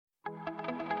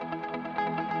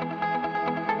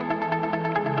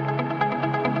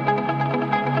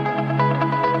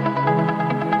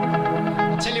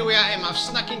I am. I've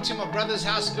snuck into my brother's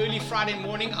house early Friday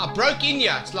morning. I broke in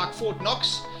here. It's like Fort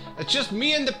Knox. It's just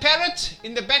me and the parrot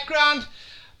in the background.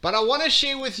 But I want to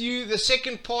share with you the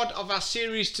second part of our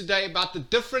series today about the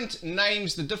different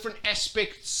names, the different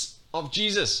aspects of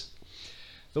Jesus.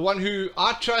 The one who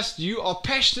I trust you are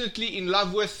passionately in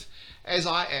love with, as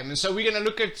I am. And so we're going to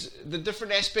look at the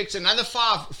different aspects. Another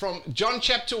 5 from John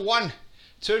chapter 1.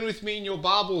 Turn with me in your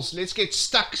Bibles. Let's get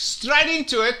stuck straight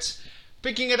into it.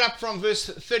 Picking it up from verse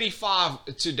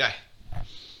 35 today.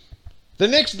 The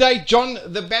next day, John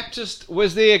the Baptist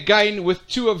was there again with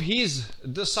 2 of his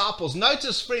disciples.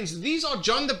 Notice, friends, these are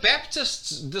John the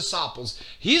Baptist's disciples.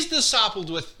 He's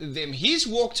discipled with them. He's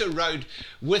walked a road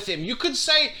with them. You could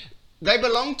say they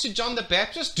belong to John the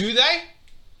Baptist. Do they?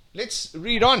 Let's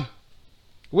read on.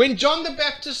 When John the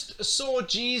Baptist saw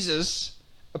Jesus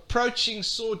approaching,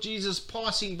 saw Jesus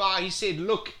passing by, he said,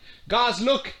 "Look, guys,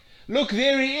 look. Look,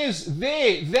 there he is.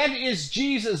 There. That is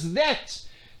Jesus.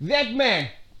 That man.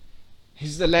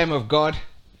 He's the Lamb of God."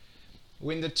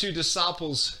 When the 2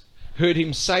 disciples heard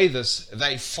him say this,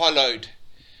 they followed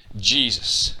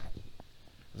Jesus.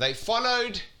 They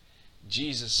followed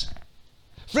Jesus.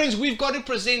 Friends, we've got to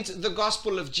present the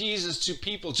gospel of Jesus to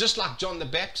people just like John the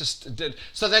Baptist did,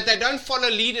 so that they don't follow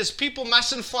leaders. People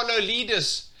mustn't follow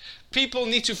leaders. People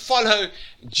need to follow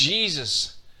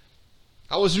Jesus.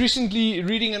 I was recently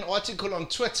reading an article on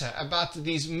Twitter about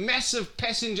these massive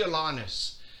passenger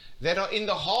liners that are in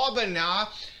the harbor now.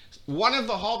 One of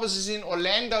the harbors is in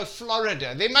Orlando,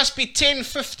 Florida. There must be 10,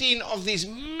 15 of these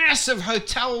massive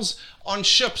hotels on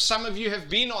ships. Some of you have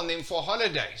been on them for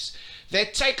holidays. They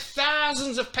take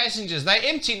thousands of passengers. They're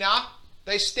empty now.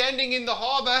 They're standing in the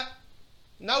harbor,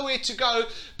 nowhere to go.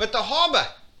 But the harbor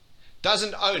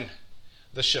doesn't own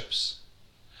the ships.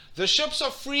 The ships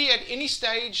are free at any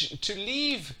stage to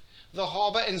leave the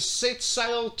harbor and set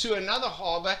sail to another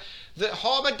harbor. The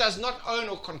harbor does not own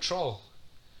or control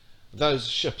those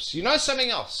ships. You know something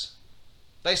else?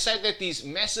 They say that these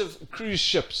massive cruise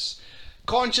ships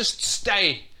can't just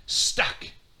stay stuck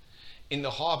in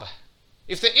the harbor.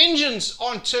 If the engines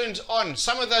aren't turned on,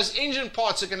 some of those engine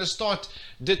parts are going to start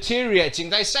deteriorating.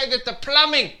 They say that the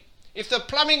plumbing, if the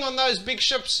plumbing on those big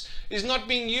ships is not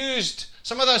being used,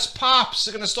 some of those pipes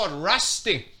are going to start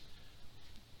rusting.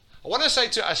 I want to say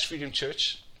to us, Freedom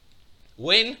Church,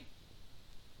 when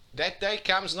that day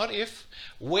comes, not if,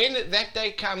 when that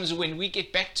day comes when we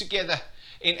get back together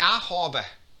in our harbor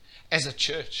as a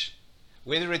church,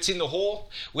 whether it's in the hall,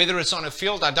 whether it's on a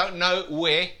field, I don't know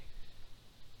where,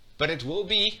 but it will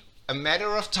be a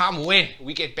matter of time when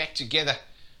we get back together.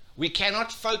 We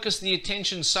cannot focus the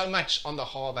attention so much on the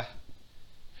harbor.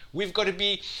 We've got to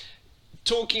be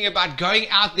talking about going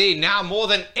out there now more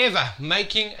than ever,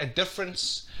 making a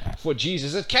difference for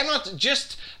Jesus. It cannot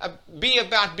just be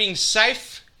about being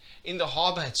safe in the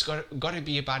harbor. It's got to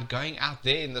be about going out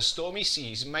there in the stormy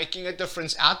seas, making a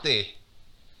difference out there,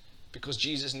 because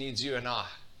Jesus needs you and I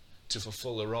to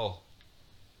fulfill the role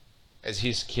as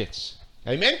his kids.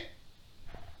 Amen?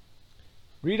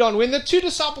 Read on. When the 2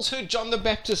 disciples heard John the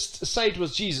Baptist say it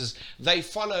was Jesus, they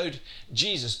followed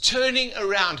Jesus. Turning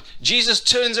around. Jesus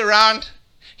turns around.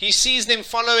 He sees them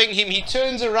following him. He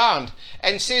turns around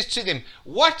and says to them,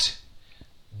 "What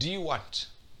do you want?"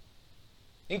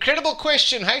 Incredible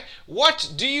question, hey?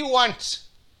 What do you want?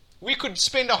 We could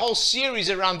spend a whole series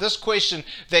around this question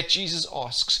that Jesus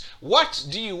asks. What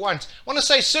do you want? I want to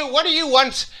say, sir, what do you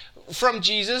want from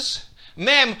Jesus?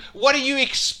 Ma'am, what are you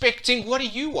expecting? What do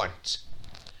you want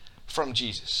from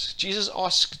Jesus? Jesus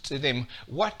asked them,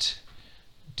 "What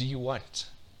do you want?"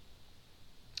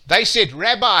 They said,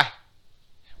 "Rabbi,"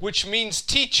 which means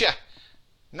teacher.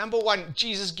 Number one,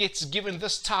 Jesus gets given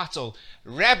this title,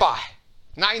 Rabbi.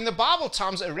 Now in the Bible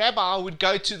times, a rabbi would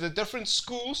go to the different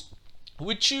schools,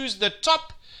 would choose the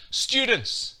top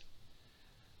students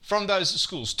from those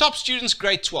schools. Top students,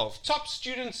 grade 12. Top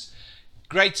students,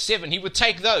 grade 7. He would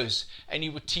take those and he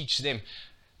would teach them.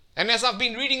 And as I've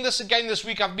been reading this again this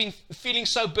week, I've been feeling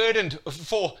so burdened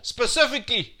for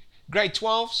specifically grade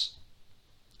 12s,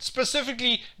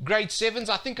 specifically grade 7s.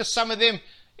 I think of some of them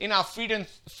in our Freedom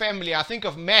family. I think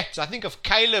of Matt, I think of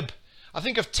Caleb, I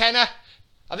think of Tanner,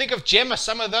 I think of Gemma,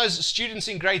 some of those students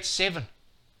in grade 7.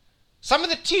 Some of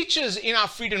the teachers in our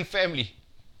Freedom family.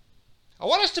 I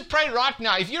want us to pray right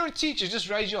now. If you're a teacher, just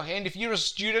raise your hand. If you're a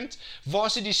student,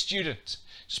 varsity student,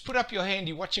 just put up your hand.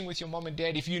 You're watching with your mom and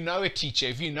dad. If you know a teacher,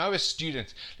 if you know a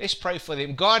student, let's pray for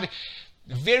them. God,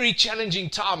 very challenging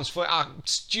times for our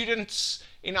students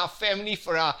in our family,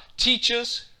 for our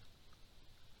teachers.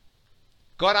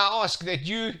 God, I ask that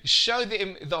you show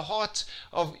them the heart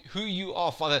of who you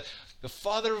are, Father. The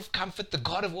Father of comfort, the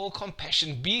God of all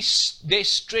compassion, be their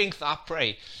strength, I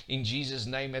pray, in Jesus'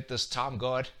 name at this time,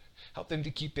 God. Help them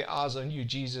to keep their eyes on you,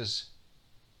 Jesus.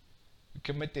 We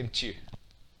commit them to you.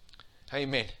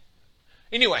 Amen.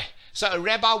 Anyway, so a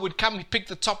rabbi would come, he'd pick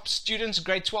the top students,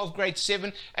 grade 12, grade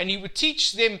 7, and he would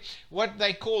teach them what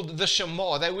they called the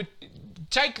Shema. They would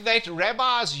take that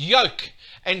rabbi's yoke,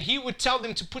 and he would tell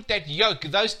them to put that yoke,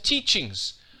 those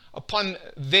teachings, upon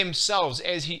themselves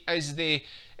as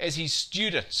his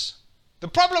students. The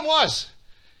problem was,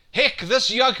 heck,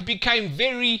 this yoke became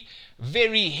very,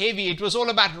 very heavy. It was all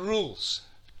about rules.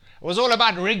 It was all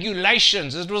about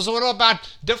regulations. It was all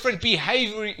about different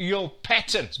behavioral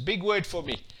patterns. Big word for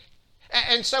me.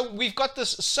 And so we've got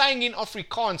this saying in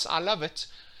Afrikaans. I love it.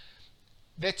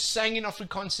 That saying in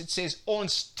Afrikaans, it says,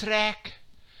 ons trek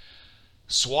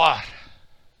swaar. Have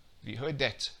you heard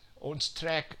that? Ons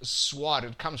trek swaar.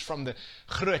 It comes from the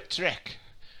groot trek,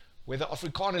 where the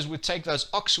Afrikaners would take those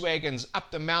ox wagons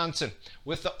up the mountain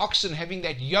with the oxen having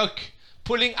that yoke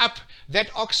pulling up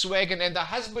that ox wagon, and the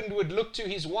husband would look to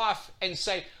his wife and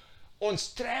say,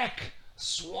 ons trek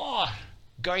swaar,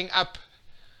 going up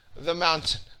the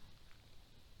mountain.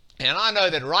 And I know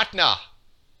that right now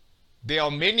there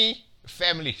are many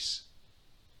families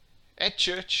at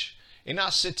church in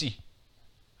our city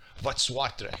wat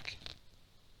swaar trek.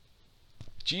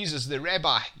 Jesus, the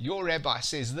rabbi, your rabbi,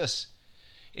 says this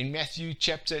in Matthew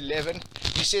chapter 11.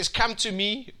 He says, come to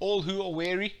me, all who are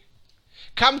weary.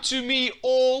 Come to me,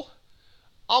 all,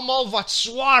 almal wat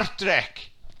swaar trek.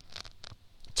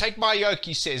 Take my yoke,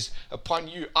 he says, upon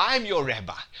you. I am your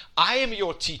rabbi. I am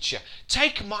your teacher.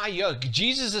 Take my yoke.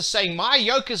 Jesus is saying, my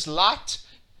yoke is light.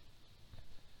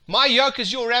 My yoke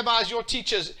as your rabbi, as your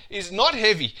teacher, is not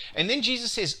heavy. And then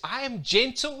Jesus says, I am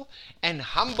gentle and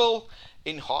humble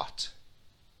in heart.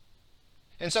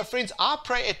 And so, friends, I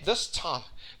pray at this time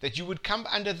that you would come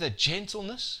under the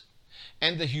gentleness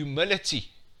and the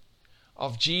humility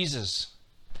of Jesus,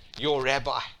 your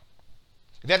rabbi.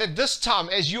 That at this time,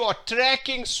 as you are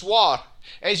tracking swaar,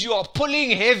 as you are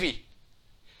pulling heavy,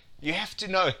 you have to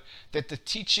know that the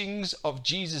teachings of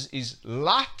Jesus is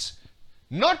light,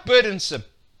 not burdensome,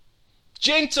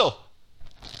 gentle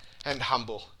and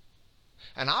humble.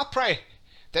 And I pray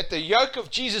that the yoke of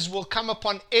Jesus will come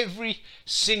upon every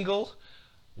single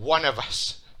one of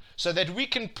us, so that we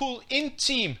can pull in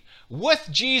team with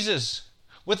Jesus,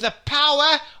 with the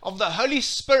power of the Holy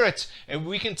Spirit, and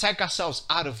we can take ourselves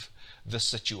out of the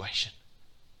situation.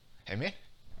 Amen.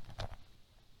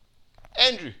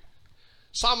 Andrew,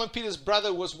 Simon Peter's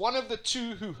brother, was one of the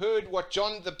two who heard what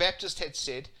John the Baptist had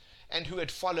said and who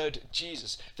had followed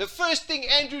Jesus. The first thing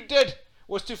Andrew did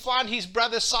was to find his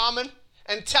brother Simon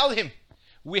and tell him,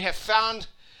 we have found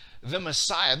the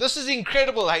Messiah. This is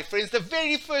incredible, hey friends. The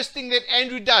very first thing that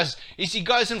Andrew does is he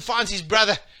goes and finds his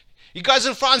brother. He goes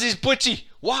and finds his butty.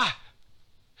 Why?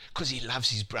 Because he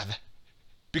loves his brother.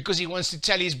 Because he wants to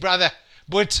tell his brother,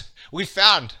 but we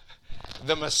found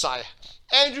the Messiah.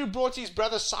 Andrew brought his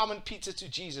brother Simon Peter to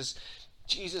Jesus.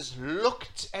 Jesus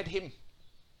looked at him.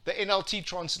 The NLT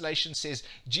translation says,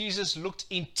 Jesus looked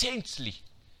intently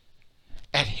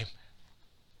at him.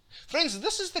 Friends,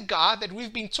 this is the guy that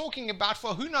we've been talking about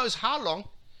for who knows how long.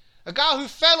 A guy who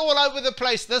fell all over the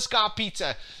place, this guy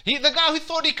Peter. The guy who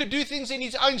thought he could do things in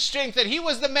his own strength, that he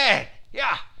was the man.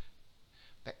 Yeah.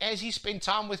 But as he spent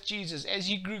time with Jesus, as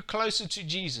he grew closer to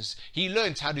Jesus, he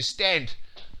learned how to stand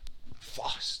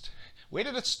fast. Where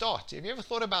did it start? Have you ever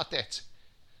thought about that? It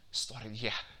started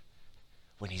here.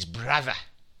 When his brother,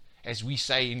 as we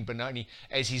say in Benoni,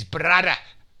 as his brother,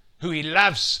 who he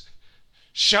loves,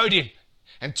 showed him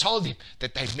and told him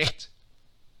that they met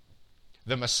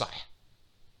the Messiah.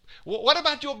 What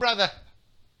about your brother?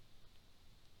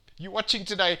 You're watching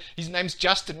today, his name's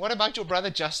Justin. What about your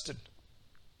brother Justin?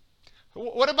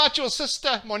 What about your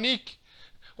sister Monique?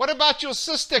 What about your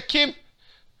sister Kim?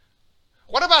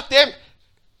 What about them?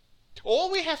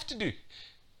 All we have to do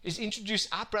is introduce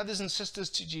our brothers and sisters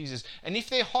to Jesus. And if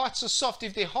their hearts are soft,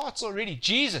 if their hearts are ready,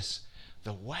 Jesus,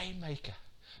 the way maker,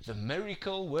 the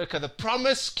miracle worker, the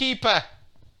promise keeper,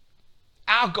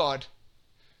 our God,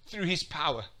 through his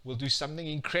power, will do something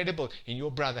incredible in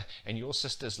your brother and your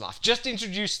sister's life. Just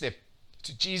introduce them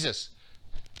to Jesus,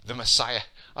 the Messiah.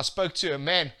 I spoke to a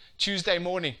man Tuesday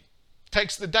morning,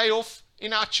 takes the day off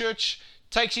in our church,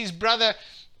 takes his brother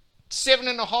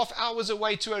 7.5 hours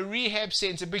away to a rehab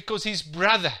center because his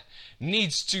brother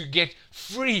needs to get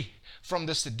free from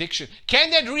this addiction. Can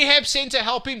that rehab center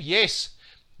help him? Yes,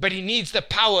 but he needs the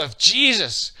power of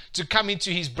Jesus to come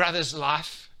into his brother's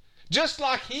life. Just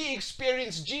like he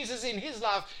experienced Jesus in his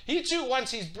life, he too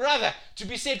wants his brother to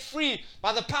be set free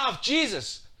by the power of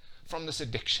Jesus from this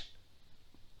addiction.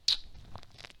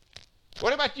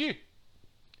 What about you?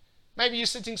 Maybe you're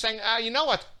sitting saying, you know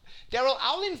what, Daryl,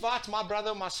 I'll invite my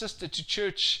brother or my sister to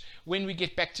church when we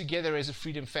get back together as a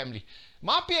Freedom family.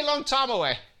 Might be a long time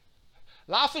away.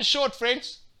 Life is short,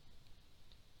 friends.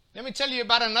 Let me tell you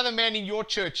about another man in your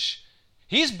church.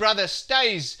 His brother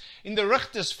stays in the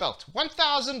Richtersveld,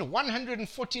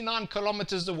 1,149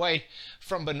 kilometers away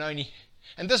from Benoni.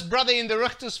 And this brother in the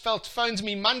Richtersveld phones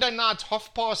me Monday night,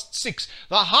 6:30,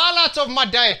 the highlight of my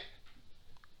day.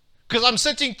 Because I'm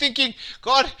sitting thinking,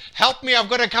 God, help me, I've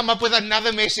got to come up with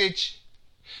another message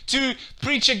to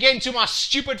preach again to my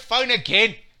stupid phone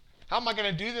again. How am I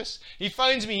going to do this? He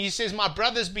phones me, he says, my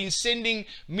brother's been sending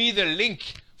me the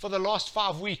link for the last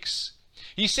 5 weeks.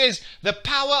 He says, the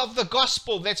power of the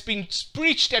gospel that's been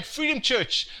preached at Freedom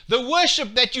Church, the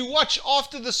worship that you watch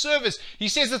after the service, he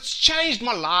says, it's changed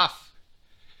my life.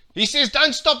 He says,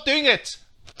 don't stop doing it.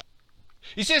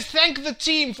 He says, thank the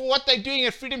team for what they're doing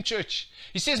at Freedom Church.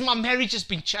 He says, my marriage has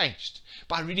been changed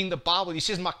by reading the Bible. He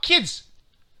says, my kids,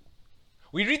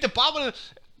 we read the Bible,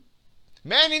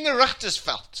 man in the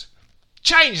Richtersveld,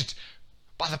 changed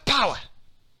by the power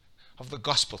of the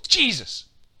gospel. Jesus,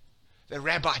 the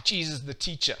rabbi, Jesus, the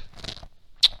teacher.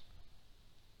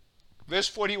 Verse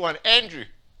 41, Andrew.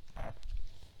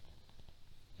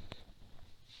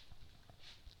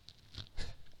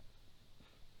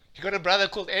 You got a brother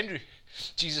called Andrew.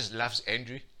 Jesus loves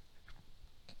Andrew.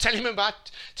 Tell him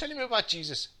about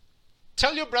Jesus.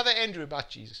 Tell your brother Andrew about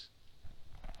Jesus.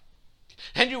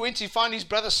 Andrew went to find his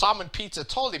brother Simon Peter,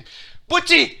 told him,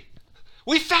 Butti,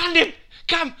 we found him.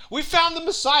 Come, we found the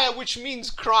Messiah, which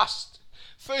means Christ.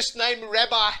 First name,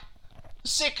 Rabbi.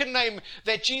 Second name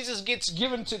that Jesus gets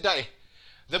given today,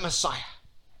 the Messiah.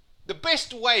 The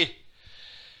best way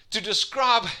to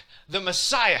describe the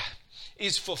Messiah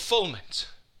is fulfillment.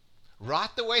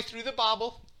 Right the way through the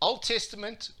Bible, Old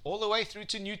Testament, all the way through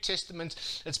to New Testament,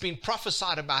 it's been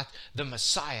prophesied about the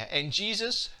Messiah. And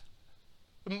Jesus,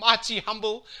 the mighty,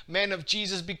 humble man of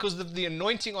Jesus, because of the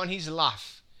anointing on his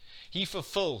life, he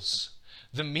fulfills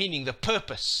the meaning, the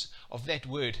purpose of that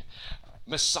word,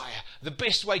 Messiah. The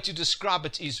best way to describe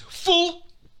it is full.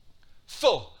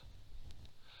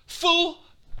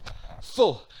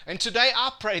 And today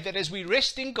I pray that as we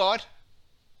rest in God,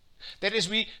 that as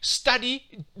we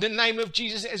study the name of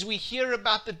Jesus, as we hear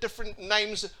about the different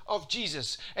names of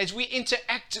Jesus, as we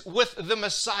interact with the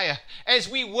Messiah, as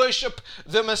we worship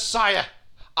the Messiah,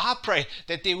 I pray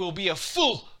that there will be a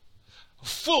full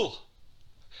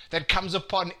that comes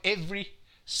upon every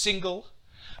single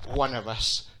one of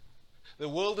us. The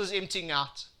world is emptying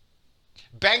out.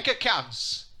 Bank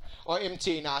accounts are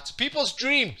emptying out. People's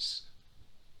dreams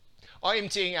are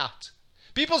emptying out.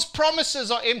 People's promises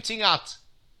are emptying out.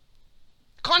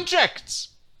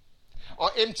 Contracts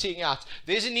are emptying out.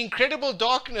 There's an incredible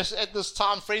darkness at this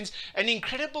time, friends, an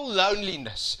incredible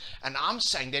loneliness. And I'm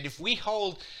saying that if we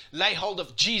lay hold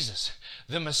of Jesus,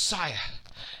 the Messiah,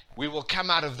 we will come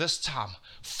out of this time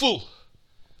full.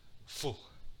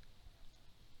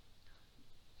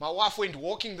 My wife went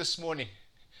walking this morning.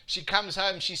 She comes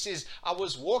home, she says, I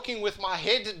was walking with my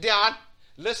head down,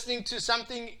 listening to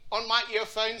something on my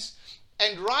earphones,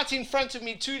 and right in front of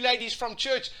me, 2 ladies from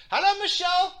church. Hello,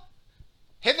 Michelle.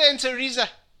 Heather and Teresa.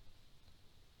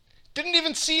 Didn't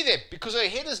even see them because her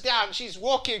head is down. She's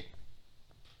walking.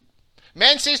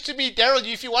 Man says to me, Daryl,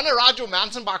 if you want to ride your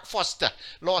mountain bike faster,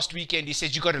 last weekend, he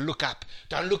says, you got to look up.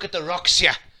 Don't look at the rocks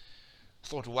here. I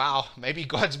thought, wow, maybe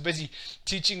God's busy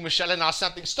teaching Michelle and I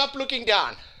something. Stop looking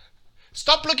down.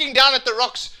 Stop looking down at the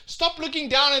rocks. Stop looking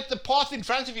down at the path in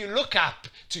front of you. Look up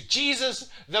to Jesus,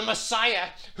 the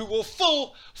Messiah, who will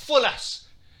fill us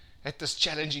at this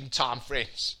challenging time,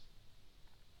 friends.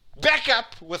 Back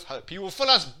up with hope. He will fill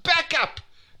us back up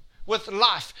with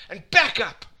life and back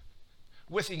up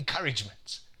with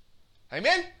encouragement.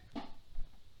 Amen?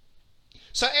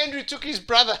 So Andrew took his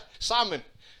brother Simon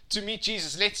to meet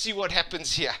Jesus. Let's see what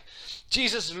happens here.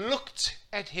 Jesus looked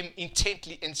at him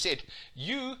intently and said,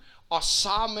 you are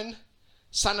Simon,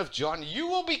 son of John. You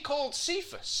will be called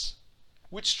Cephas,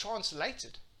 which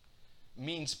translated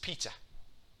means Peter.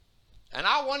 And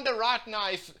I wonder right now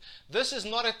if this is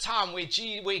not a time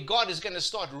where God is going to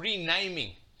start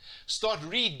renaming, start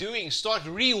redoing, start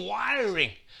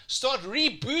rewiring, start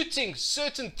rebooting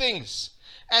certain things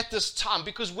at this time.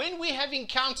 Because when we have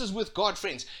encounters with God,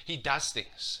 friends, He does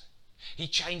things. He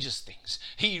changes things.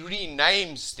 He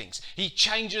renames things. He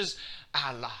changes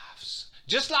our lives.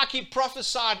 Just like He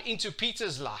prophesied into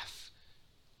Peter's life,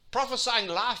 prophesying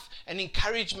life and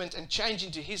encouragement and change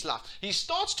into his life. He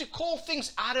starts to call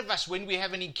things out of us when we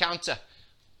have an encounter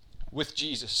with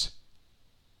Jesus.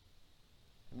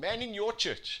 Man in your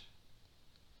church,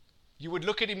 You would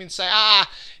look at him and say,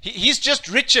 he's just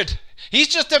Richard. He's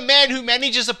just a man who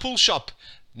manages a pool shop.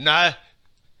 No,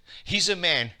 he's a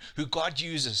man who God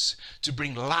uses to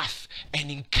bring life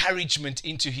and encouragement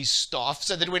into his staff,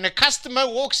 so that when a customer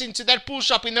walks into that pool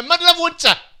shop in the middle of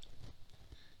winter,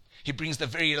 he brings the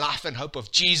very life and hope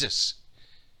of Jesus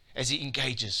as he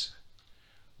engages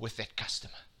with that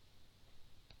customer.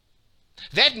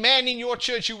 That man in your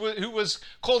church who was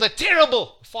called a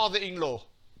terrible father-in-law.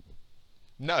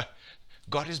 No,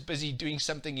 God is busy doing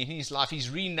something in his life. He's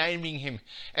renaming him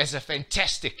as a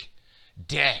fantastic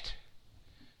dad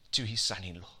to his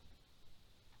son-in-law.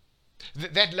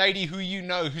 That lady who you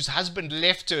know, whose husband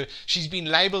left her, she's been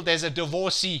labeled as a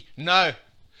divorcee. No,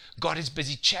 God is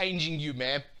busy changing you,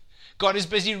 ma'am. God is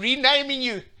busy renaming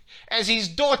you as his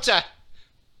daughter,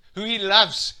 who he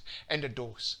loves and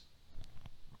adores.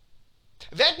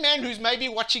 That man who's maybe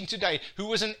watching today, who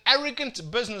was an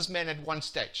arrogant businessman at one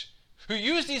stage, who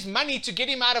used his money to get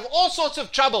him out of all sorts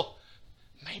of trouble,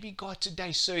 maybe God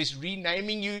today, sir, is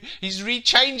renaming you, he's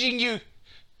rechanging you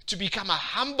to become a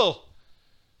humble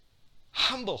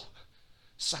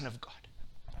son of God.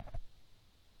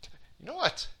 You know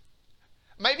what?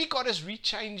 Maybe God is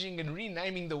rechanging and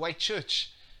renaming the way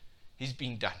church is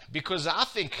being done. Because I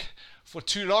think for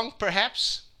too long,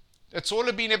 perhaps, it's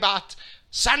all been about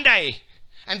Sunday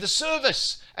and the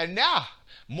service. And now,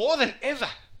 more than ever,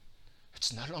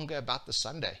 it's no longer about the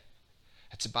Sunday.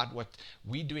 It's about what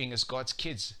we're doing as God's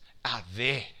kids out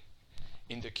there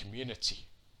in the community.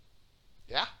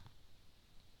 Yeah?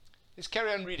 Let's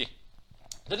carry on reading.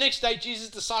 The next day, Jesus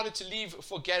decided to leave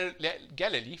for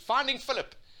Galilee. Finding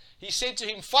Philip, he said to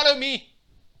him, "Follow me."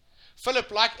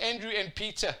 Philip, like Andrew and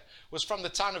Peter, was from the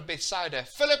town of Bethsaida.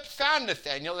 Philip found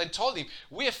Nathanael and told him,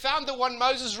 "We have found the one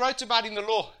Moses wrote about in the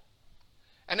law,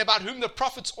 and about whom the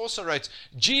prophets also wrote,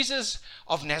 Jesus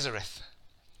of Nazareth,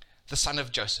 the son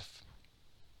of Joseph."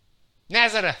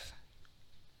 Nazareth.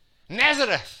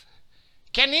 Nazareth.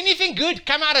 Can anything good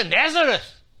come out of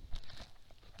Nazareth?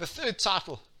 The third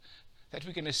title that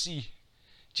we're going to see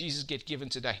Jesus get given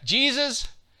today. Jesus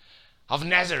of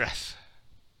Nazareth.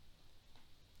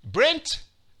 Brent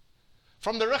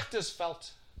from the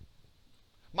Richtersveld.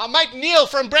 My mate Neil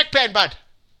from Brakpan, bud.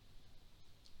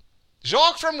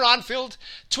 Jacques from Randfield.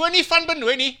 Tony van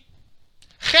Benoini.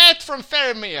 Gert from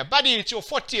Fairmere. Buddy, it's your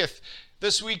 40th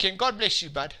this weekend. God bless you,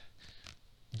 bud.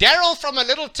 Daryl from a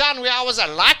little town where I was a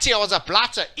latte, I was a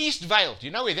blatter. East Vale. Do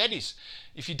you know where that is?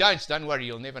 If you don't worry,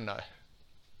 you'll never know.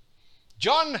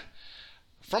 John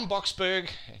from Boksburg,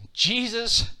 and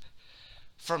Jesus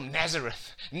from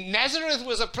Nazareth. Nazareth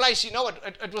was a place,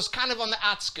 it was kind of on the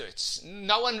outskirts.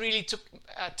 No one really took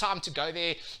time to go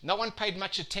there. No one paid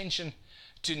much attention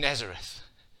to Nazareth.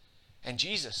 And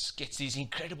Jesus gets these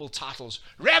incredible titles: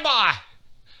 Rabbi,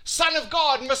 Son of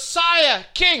God, Messiah,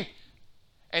 King.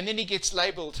 And then he gets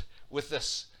labeled with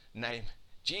this name,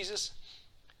 Jesus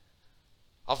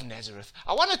of Nazareth.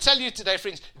 I want to tell you today,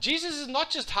 friends, Jesus is not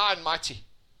just high and mighty.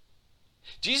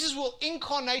 Jesus will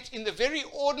incarnate in the very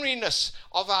ordinariness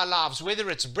of our lives, whether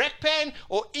it's Brakpan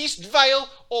or East Vale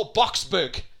or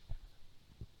Boksburg.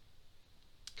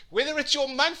 Whether it's your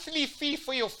monthly fee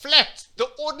for your flat, the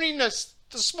ordinariness,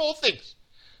 the small things.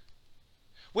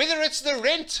 Whether it's the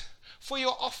rent for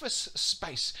your office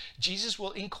space, Jesus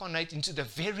will incarnate into the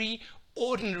very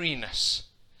ordinariness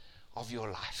of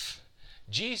your life.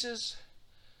 Jesus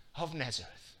of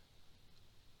Nazareth.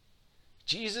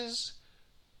 Jesus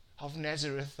of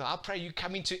Nazareth. I pray you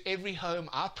come into every home.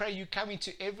 I pray you come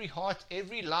into every heart,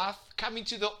 every life. Come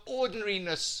into the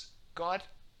ordinariness, God,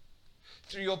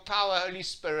 through your power, Holy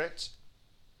Spirit.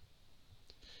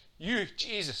 You,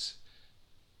 Jesus,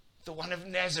 the one of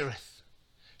Nazareth,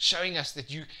 showing us that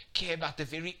you care about the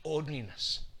very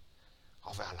ordinariness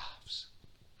of our lives.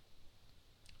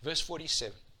 Verse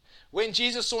 47. When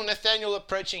Jesus saw Nathanael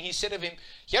approaching, he said of him,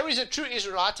 "Here is a true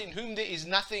Israelite in whom there is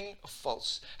nothing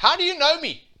false." "How do you know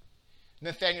me?"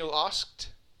 Nathanael asked.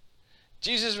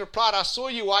 Jesus replied, "I saw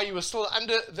you while you were still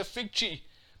under the fig tree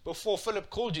before Philip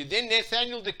called you." Then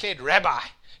Nathanael declared, "Rabbi."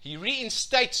 He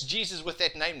reinstates Jesus with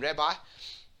that name, Rabbi.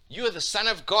 "You are the Son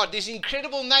of God." These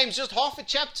incredible names, just half a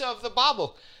chapter of the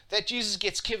Bible that Jesus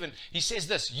gets given. He says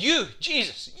this: "You,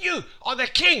 Jesus, you are the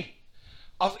King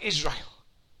of Israel."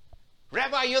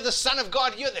 Rabbi, you're the Son of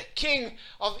God. You're the King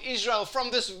of Israel.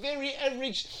 From this very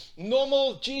average,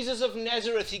 normal Jesus of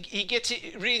Nazareth, he gets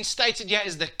reinstated here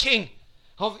as the King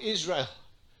of Israel.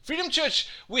 Freedom Church,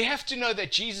 we have to know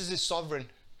that Jesus is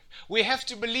sovereign. We have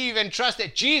to believe and trust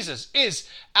that Jesus is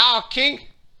our King.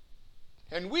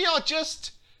 And we are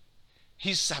just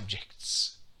his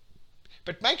subjects.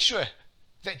 But make sure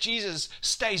that Jesus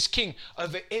stays king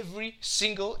over every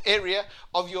single area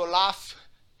of your life.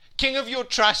 King of your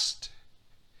trust,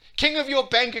 king of your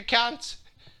bank account,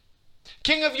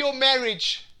 king of your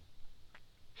marriage,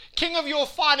 king of your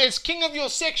finance, king of your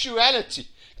sexuality.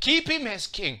 Keep him as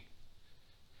king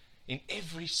in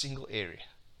every single area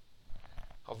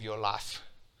of your life.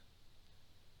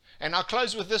 And I'll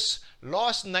close with this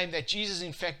last name that Jesus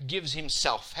in fact gives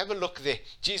himself. Have a look there.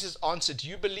 Jesus answered,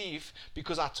 "You believe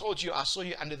because I told you I saw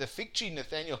you under the fig tree,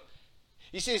 Nathanael."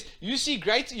 He says, you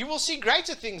will see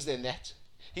greater things than that.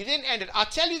 He then added, "I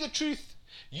tell you the truth,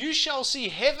 you shall see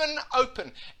heaven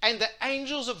open and the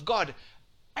angels of God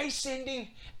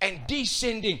ascending and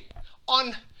descending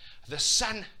on the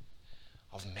Son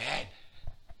of Man."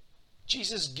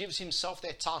 Jesus gives himself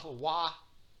that title. Why?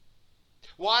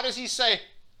 Why does he say,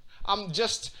 "I'm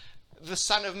just the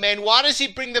Son of Man"? Why does he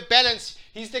bring the balance?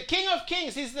 He's the King of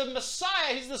Kings. He's the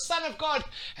Messiah. He's the Son of God.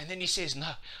 And then he says,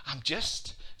 "No, I'm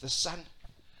just the Son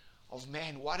of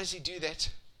Man." Why does he do that?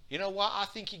 You know why I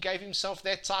think he gave himself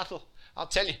that title? I'll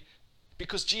tell you.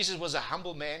 Because Jesus was a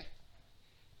humble man.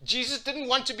 Jesus didn't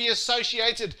want to be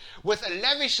associated with a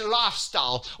lavish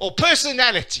lifestyle or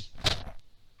personality.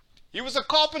 He was a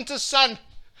carpenter's son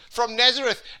from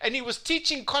Nazareth, and he was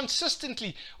teaching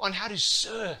consistently on how to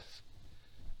serve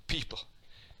people.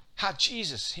 How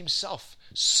Jesus himself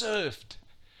served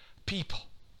people.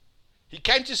 He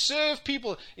came to serve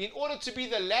people in order to be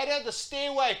the ladder, the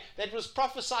stairway that was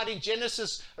prophesied in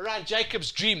Genesis around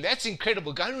Jacob's dream. That's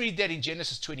incredible. Go and read that in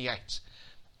Genesis 28.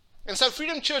 And so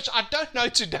Freedom Church, I don't know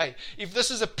today if this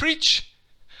is a preach.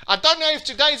 I don't know if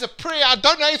today is a prayer. I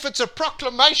don't know if it's a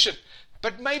proclamation.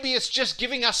 But maybe it's just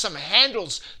giving us some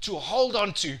handles to hold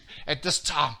on to at this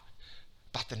time.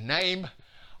 But the name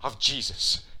of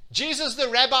Jesus. Jesus the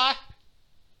Rabbi.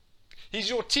 He's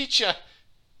your teacher.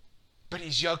 But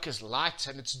his yoke is light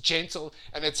and it's gentle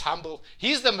and it's humble.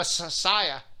 He's the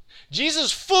Messiah.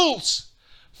 Jesus fills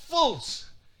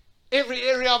every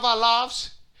area of our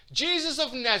lives. Jesus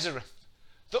of Nazareth,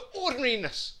 the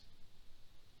ordinariness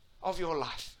of your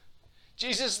life.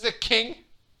 Jesus the King.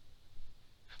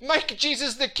 Make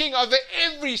Jesus the King over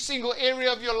every single area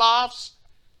of your lives.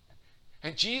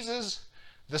 And Jesus,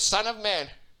 the Son of Man,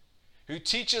 who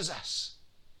teaches us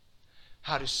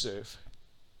how to serve.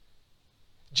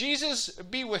 Jesus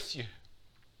be with you.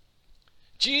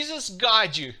 Jesus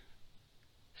guide you.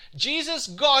 Jesus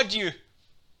guard you.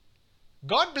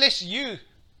 God bless you.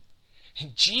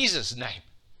 In Jesus' name,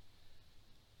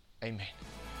 amen.